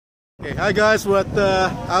Okay, hi guys, we're at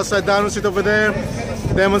outside Downing Street over there,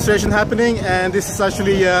 demonstration happening, and this is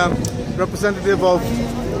actually representative of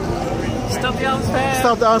Stop the Armsfair.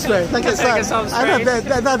 Stop the Armsfair. Thank you, sir. I know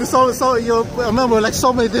that is so you remember like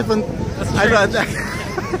so many different.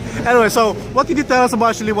 Anyway, so what can you tell us about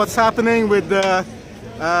actually what's happening with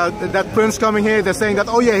that prince coming here? They're saying that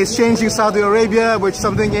yeah, he's changing Saudi Arabia, which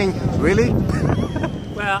I'm thinking, really?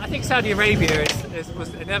 Well, I think Saudi Arabia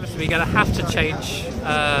was inevitably going to have to change.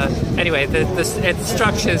 Anyway, its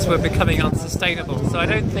structures were becoming unsustainable, so I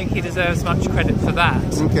don't think he deserves much credit for that.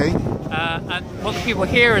 Okay. And what the people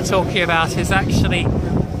here are talking about is actually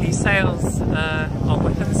he sales on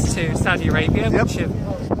weapons to Saudi Arabia, which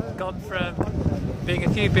have gone from being a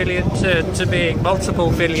few billion to being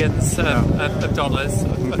multiple billions of dollars,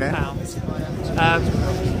 of pounds.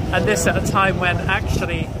 And this at a time when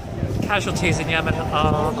actually casualties in Yemen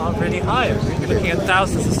are really high. We're looking at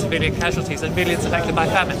thousands of civilian casualties and millions affected by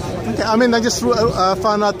famine. Okay, I mean, I just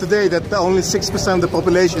found out today that only 6% of the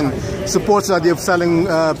population supports the idea of selling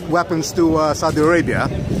weapons to Saudi Arabia.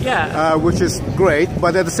 Yeah. Which is great,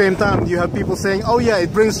 but at the same time you have people saying, oh yeah,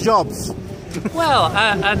 it brings jobs. Well,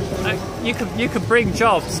 and you can bring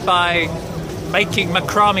jobs by making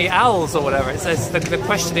macrame owls or whatever. It says the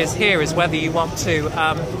question is whether you want to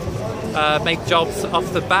make jobs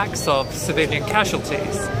off the backs of civilian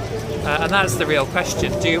casualties, and that's the real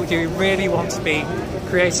question. Do you really want to be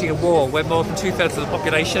creating a war where more than 2/3 of the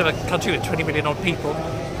population of a country with 20 million odd people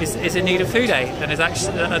is in need of food aid, and is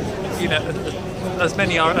actually, as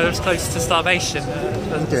many are as close to starvation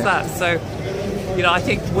as that? So, I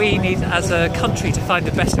think we need, as a country, to find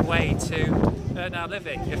a better way to earn our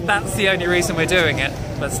living. If that's the only reason we're doing it,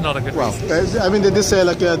 that's not a good reason. I mean, they say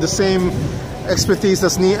like the same expertise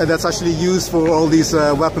that's actually used for all these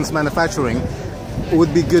weapons manufacturing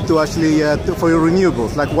would be good to actually for your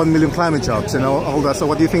renewables, like 1 million climate jobs, all that. So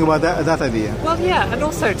what do you think about that idea? Well, yeah, and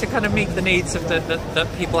also to kind of meet the needs of that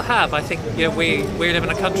people have. I think we live in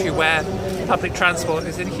a country where public transport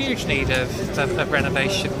is in huge need of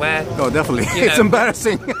renovation. Where definitely, it's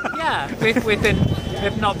embarrassing. Yeah,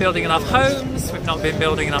 we've not building enough homes, we've not been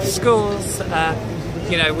building enough schools.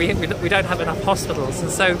 We don't have enough hospitals,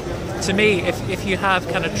 and so to me, if you have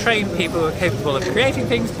kind of trained people who are capable of creating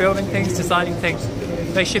things, building things, designing things,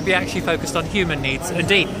 they should be actually focused on human needs,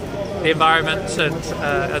 indeed, the environment and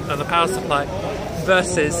the power supply,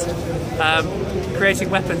 versus creating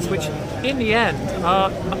weapons which, in the end, are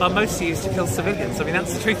mostly used to kill civilians. I mean,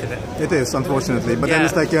 that's the truth of it. It is, unfortunately, but then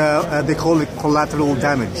it's like they call it collateral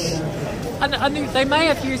damage. And they may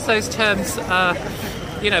have used those terms.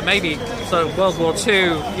 Maybe sort of World War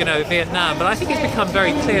II, Vietnam, but I think it's become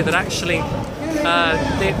very clear that actually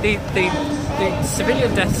the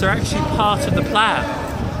civilian deaths are actually part of the plan.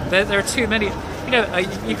 There are too many.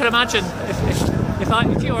 You can imagine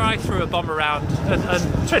if you or I threw a bomb around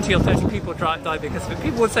and 20 or 30 people died because of it,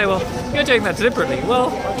 people would say, well, you're doing that deliberately.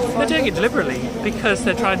 Well, they're doing it deliberately because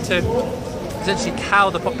they're trying to essentially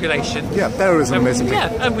cow the population. Yeah, terrorism, basically.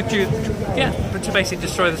 Yeah, and to basically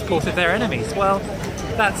destroy the support of their enemies. Well,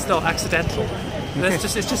 that's not accidental. Okay.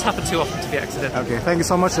 It's just happened too often to be accidental. Okay, thank you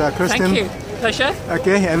so much, Kirsten. Thank you. Pleasure.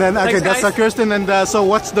 Okay, and then that's Kirsten, and so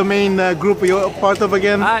what's the main group you're part of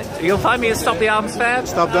again? You'll find me at Stop the Armsfair.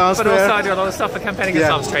 Stop the Armsfair. But also I do a lot of stuff for campaigning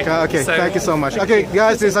against arms trade. Okay, so, thank you so much. Okay,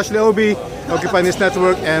 guys, this is actually Obi, Occupy News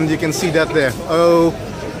Network, and you can see that there.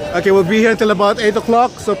 Okay, we'll be here until about 8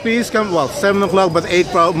 o'clock, so please come, 7 o'clock, but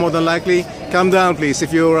 8 more than likely. Come down, please,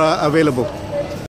 if you're available.